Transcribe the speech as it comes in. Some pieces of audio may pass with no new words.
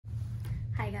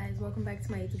Hi guys, welcome back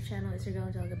to my YouTube channel. It's your girl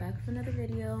Angelica back with another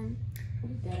video.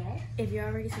 If you're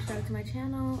already subscribed to my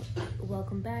channel,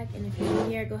 welcome back. And if you're new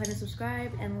here, go ahead and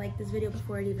subscribe and like this video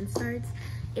before it even starts.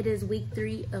 It is week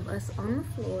 3 of us on the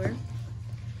floor,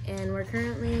 and we're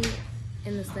currently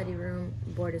in the study room,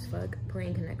 bored as fuck,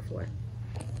 playing Connect 4.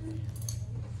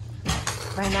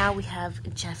 Right now we have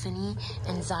Jeffany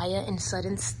and Zaya in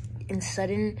sudden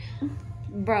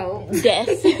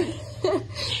death.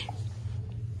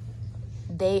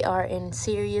 They are in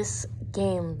serious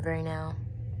game right now.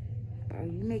 Bro,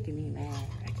 you making me mad.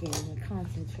 I can't even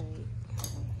concentrate.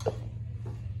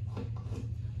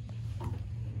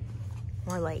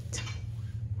 More light.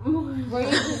 Where you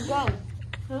just go?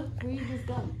 Huh? Where you just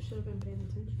go? Should have been paying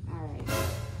attention. Alright.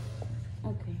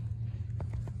 Okay.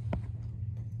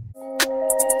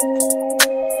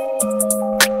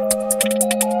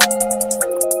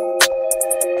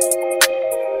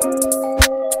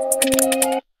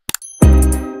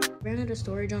 Ran out of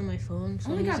storage on my phone,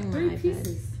 so I only I'm got using 3 my iPad.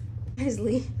 pieces.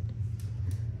 Wisely.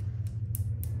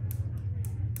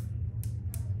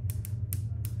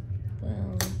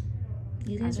 Well,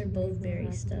 you guys are both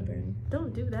very stubborn.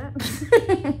 Don't do that.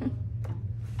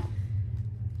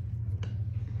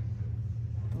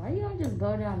 Why you don't just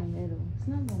go down the middle? It's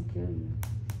not gonna kill you.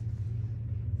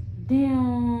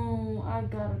 Damn, I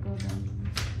gotta go down the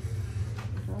middle.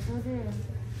 I'll go there.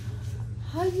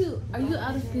 Are you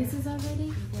out of pieces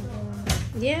already?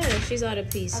 Yeah, she's out of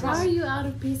pieces. Why are you out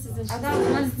of pieces? And I got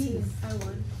one piece. I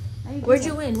won. Where'd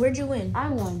you win? Where'd you win? I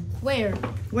won. Where?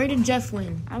 Where did Jeff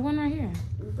win? I won right here.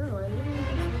 Bro, I literally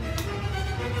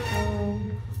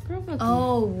Girl, fuck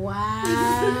Oh, wow.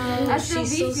 I still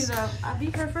She's beat so you though. I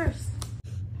beat her first.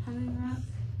 How many rounds?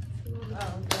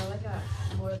 Oh, girl, I got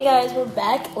more. Hey guys, we're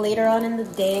back later on in the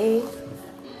day.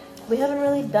 We haven't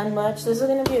really done much. This is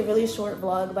going to be a really short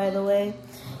vlog, by the way.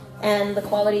 And the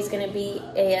quality is going to be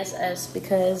ASS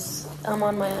because I'm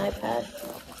on my iPad.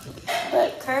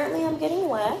 But currently I'm getting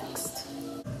waxed.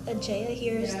 Ajaya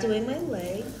here is doing my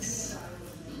legs.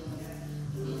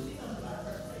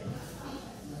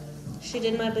 She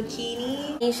did my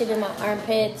bikini. She did my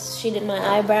armpits. She did my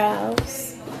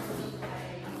eyebrows.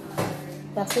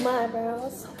 Y'all see my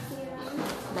eyebrows?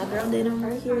 My girl did them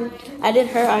right here. I did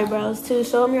her eyebrows too.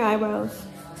 Show them your eyebrows.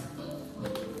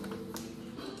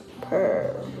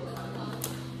 Purr.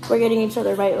 We're getting each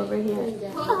other right over here.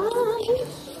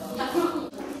 Hi.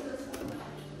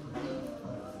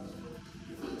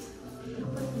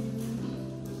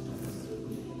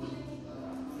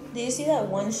 Do you see that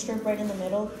one strip right in the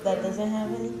middle that doesn't have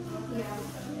any? Yeah.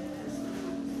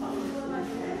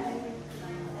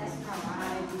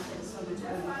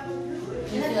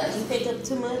 You feel like you picked up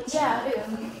too much? Yeah, I do.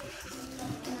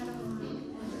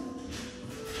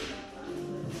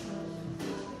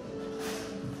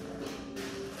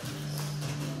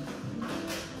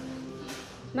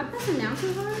 Am I pressing down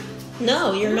too hard?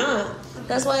 No, you're not.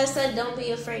 That's why I said don't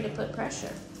be afraid to put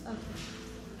pressure. Okay.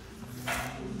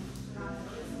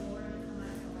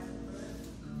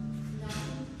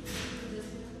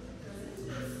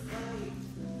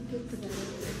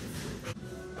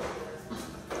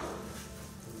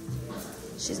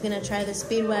 She's gonna try the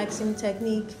speed waxing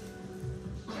technique.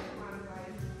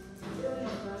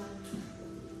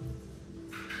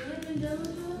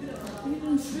 You've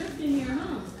been stripped in here,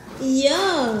 huh?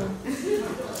 Yo!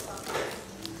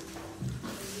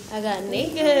 I got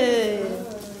naked.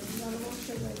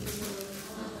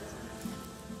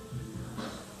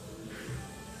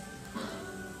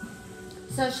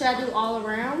 So should I do all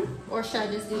around, or should I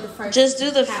just do the first? Just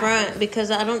do the half? front because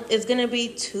it's gonna be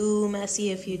too messy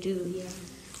if you do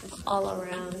all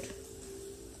around.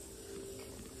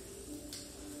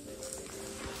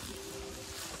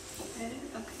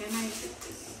 Okay, nice.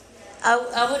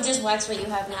 I would just wax what you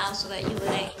have now so that you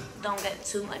don't get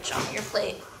too much on your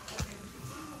plate.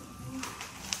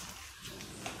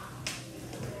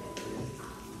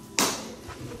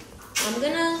 I'm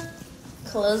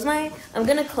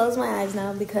gonna close my eyes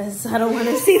now because I don't want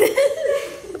to see this.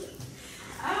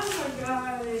 Oh my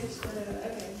gosh.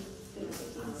 Okay.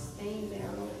 Staying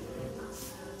down.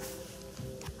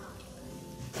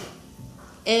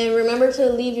 And remember to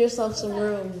leave yourself some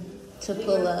room to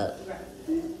pull up. Right.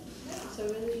 So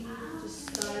really,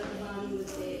 just start at the bottom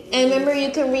with it. And remember,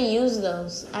 you can reuse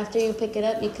those. After you pick it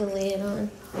up, you can lay it on.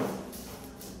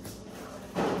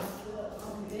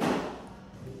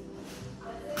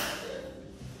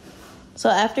 So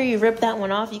after you rip that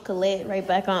one off, you can lay it right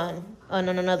back on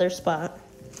another spot.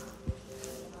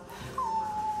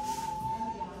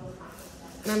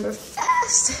 Remember,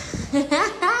 fast.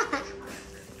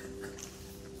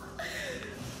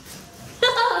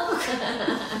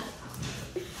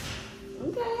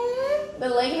 The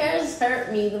leg hairs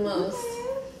hurt me the most.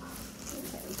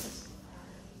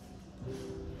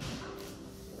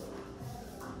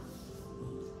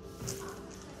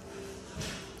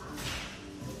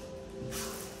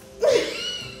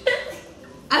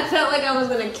 I felt like I was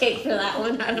gonna kick for that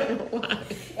one. I don't know why.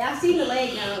 Yeah, I've seen the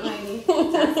leg now, honey.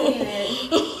 I've seen it.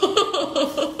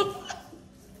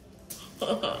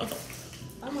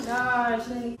 Oh my gosh,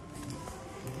 honey.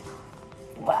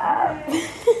 Wow.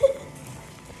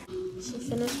 She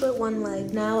finished with one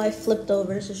leg. Now I flipped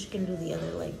over so she can do the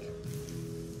other leg.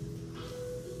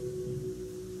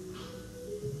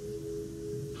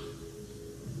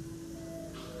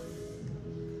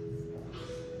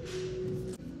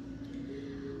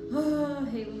 Oh, I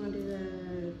hate when I do that.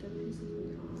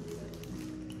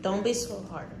 Don't be so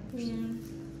hard. Yeah.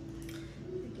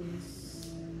 I guess.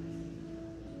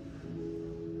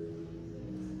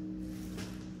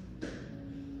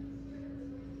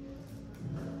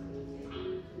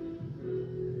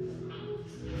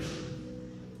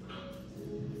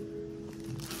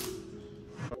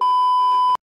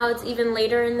 Now it's even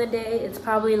later in the day. It's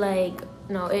probably like,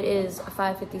 no, it is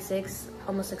 5:56,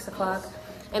 almost 6 o'clock.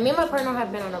 And me and my partner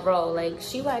have been on a roll. Like,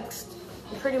 she waxed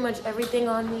pretty much everything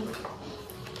on me.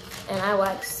 And I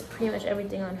waxed pretty much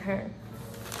everything on her.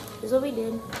 This is what we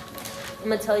did. I'm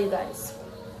gonna tell you guys.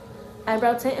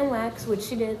 Eyebrow tint and wax, which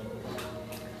she did.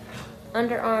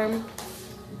 Underarm,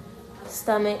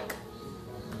 stomach,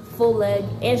 full leg,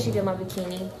 and she did my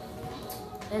bikini.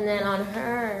 And then on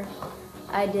her,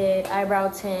 I did eyebrow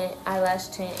tint, eyelash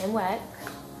tint, and wax.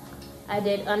 I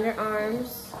did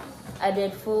underarms, I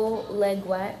did full leg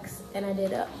wax, and I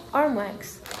did arm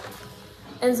wax.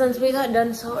 And since we got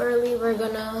done so early,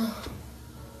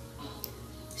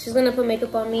 she's gonna put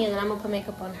makeup on me, and then I'm gonna put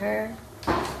makeup on her.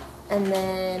 And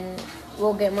then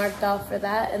we'll get marked off for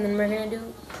that, and then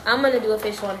I'm gonna do a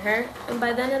facial on her, and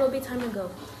by then it'll be time to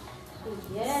go.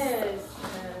 Yes.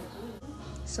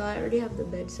 So I already have the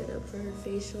bed set up for her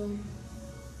facial.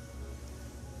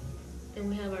 And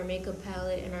we have our makeup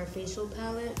palette and our facial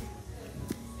palette.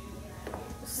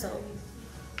 So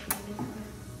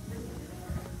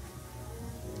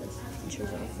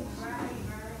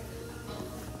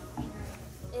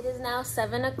it is now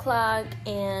 7 o'clock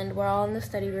and we're all in the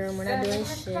study room. We're not doing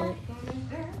shit.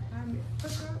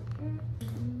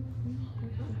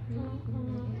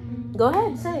 Go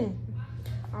ahead, sing.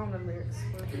 I don't remember lyrics.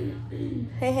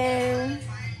 Hey, hey.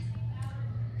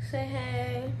 Say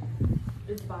hey.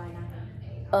 It's fine.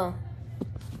 Oh. All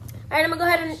right, I'm gonna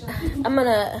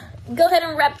go ahead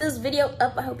and wrap this video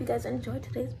up. I hope you guys enjoyed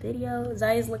today's video.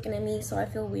 Zaya's looking at me, so I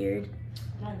feel weird.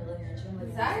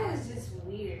 Zaya's just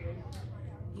weird.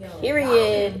 Yo,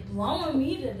 Period. blowing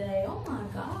me today. Oh my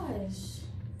gosh.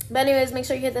 But anyways, make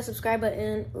sure you hit that subscribe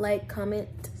button, like, comment,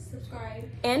 Subscribe.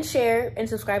 and share, and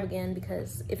subscribe again,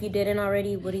 because if you didn't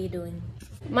already, what are you doing?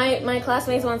 My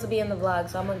classmates want to be in the vlog,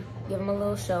 so I'm gonna give them a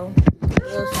little show. A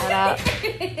little shout out.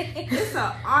 It's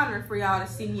an honor for y'all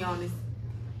to see me on this.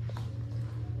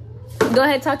 Go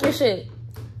ahead, talk your shit.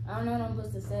 I don't know what I'm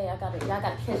supposed to say. Y'all gotta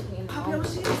catch me in the moment.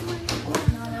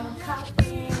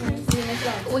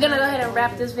 We're gonna go ahead and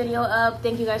wrap this video up.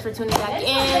 Thank you guys for tuning back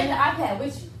in. The iPad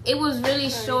with you. It was really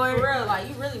short. For real, like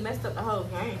you really messed up the whole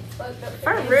game.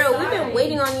 For real, we've been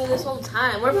waiting on you this whole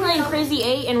time. We're playing Crazy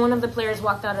 8 and one of the players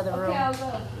walked out of the room. Okay, I'll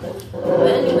go. But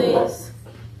anyways,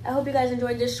 I hope you guys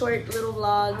enjoyed this short little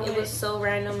vlog. It was so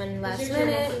random and last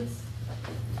minute.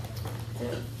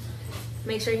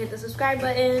 Make sure you hit the subscribe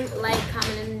button, like,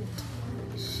 comment, and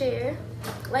share.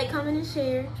 Like, comment, and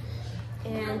share.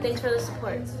 And thanks for the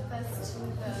support.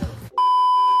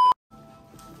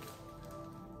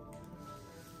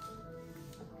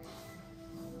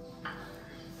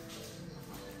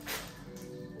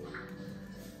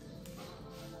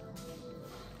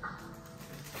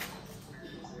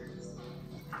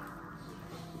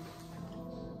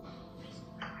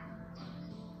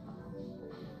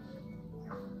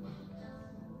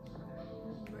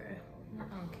 Not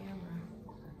on camera.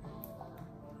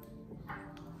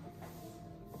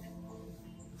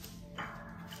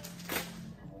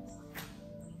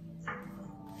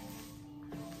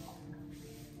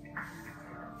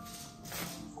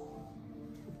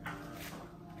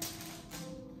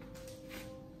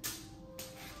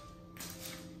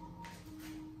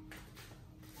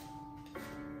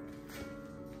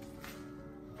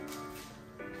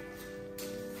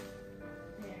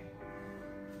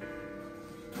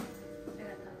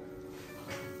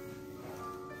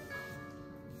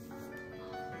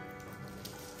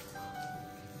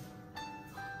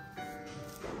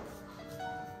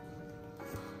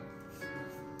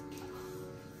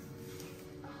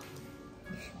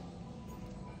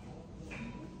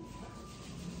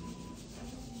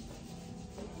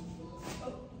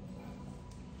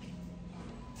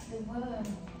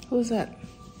 Who's that?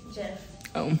 Jeff.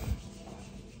 Oh.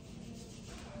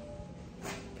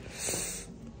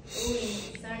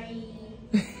 Sorry.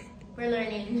 We're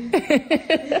learning.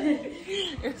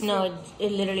 No,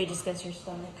 it literally just gets your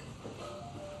stomach.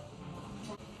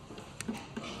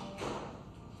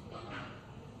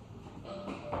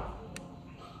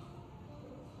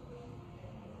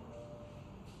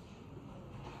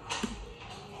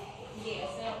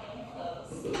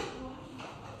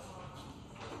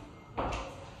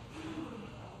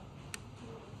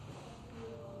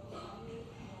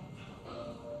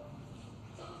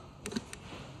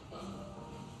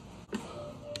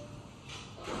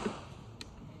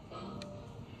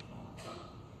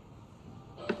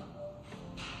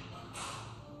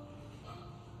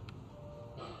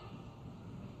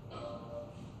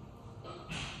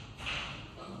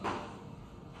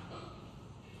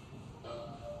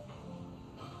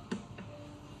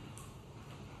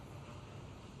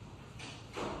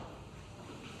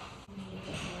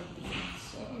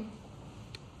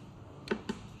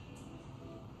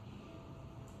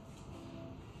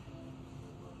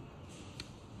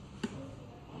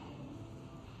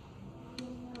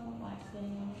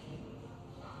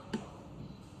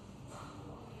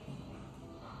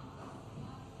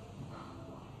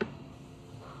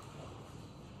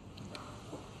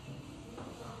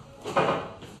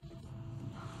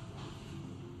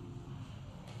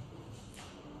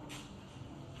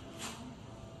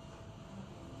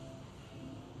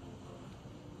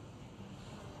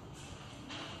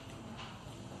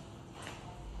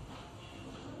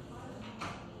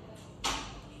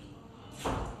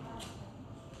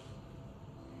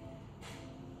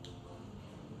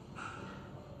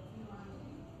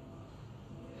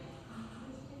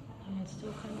 It's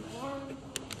still kind of warm.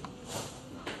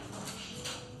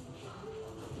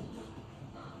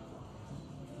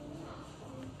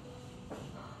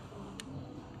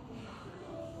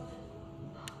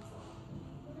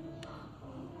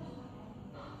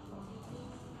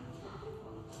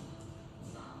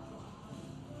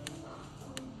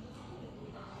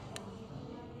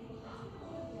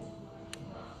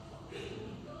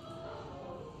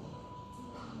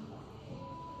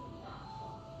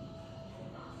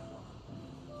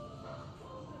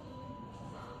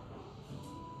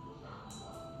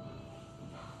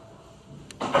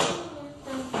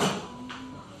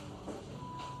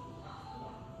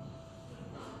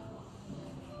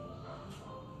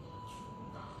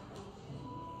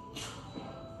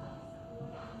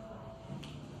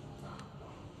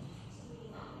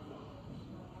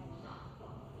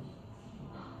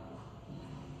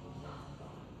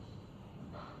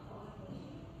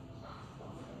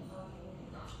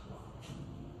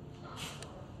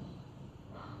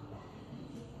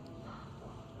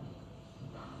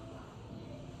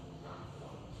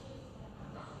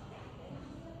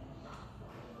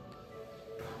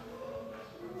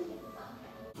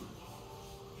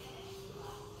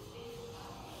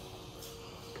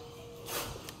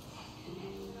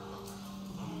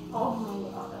 Oh my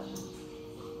gosh.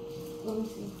 Let me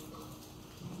see.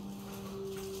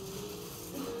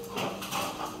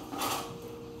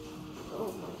 Oh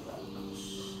my gosh.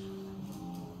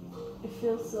 It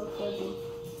feels so fuzzy.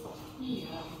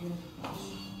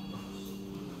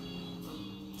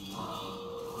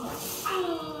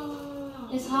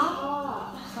 It's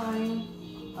hot? Sorry.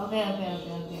 Okay. I'm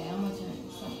gonna turn it.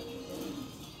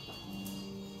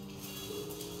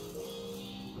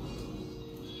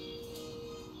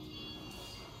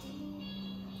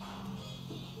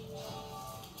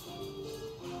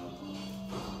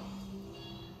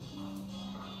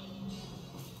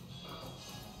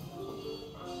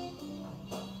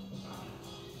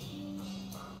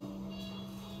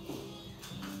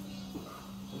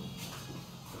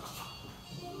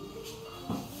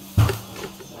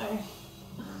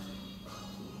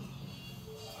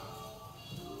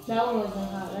 That one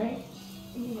wasn't hot, right?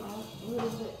 Yeah, a little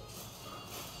bit.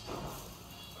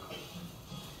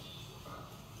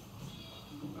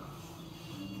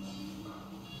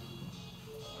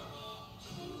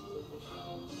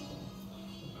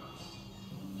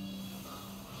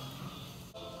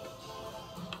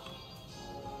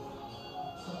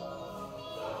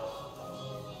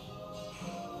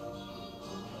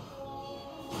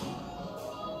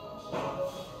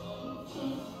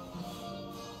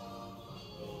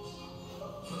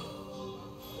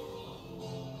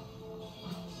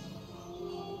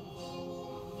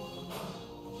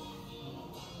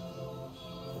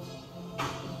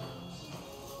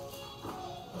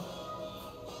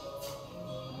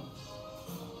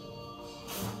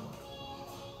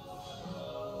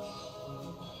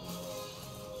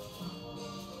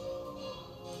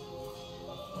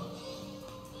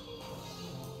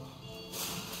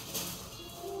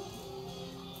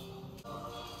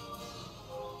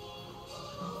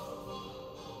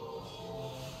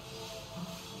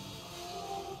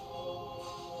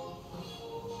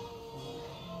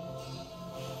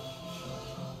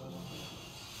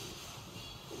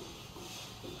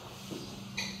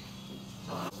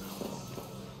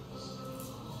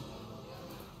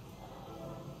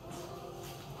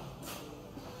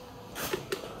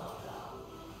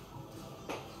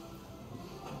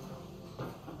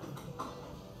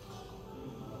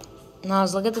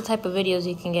 Nas, look at the type of videos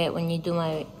you can get when you do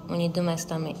my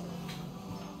stomach.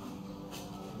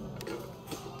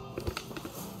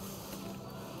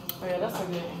 Oh yeah, that's a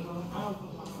good angle.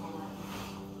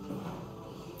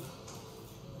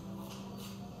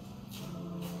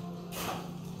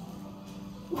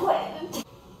 What?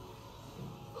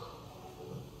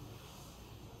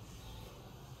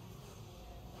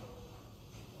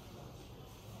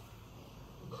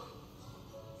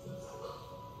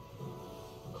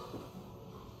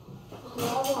 Do you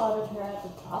have a lot of hair at the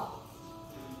top?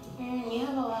 You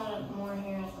have a lot more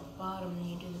hair at the bottom than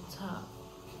you do the top.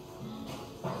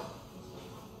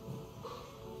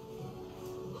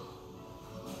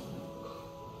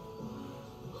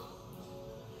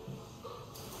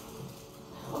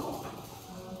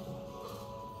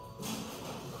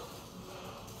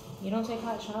 You don't take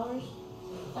hot showers?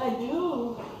 I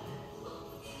do.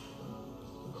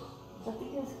 I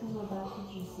think it's because my back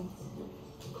is just sensitive.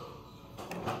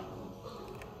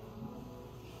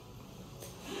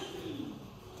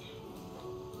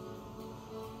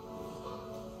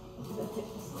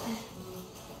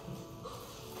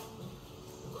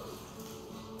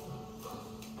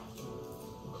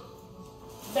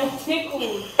 That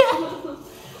tickled.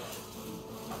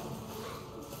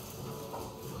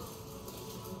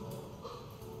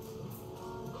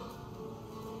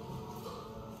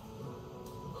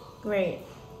 Great.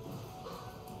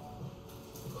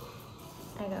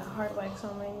 I got hard wax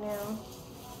on right now.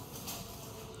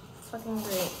 Fucking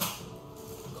great.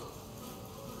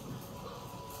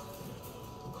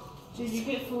 Did you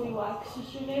get fully waxed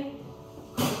yesterday?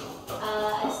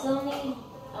 I still need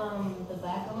the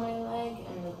back of my leg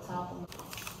and the top of my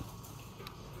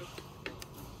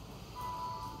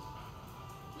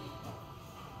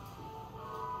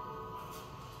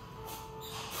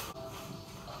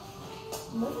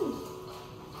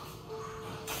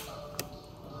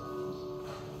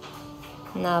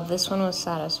No, this one was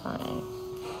satisfying.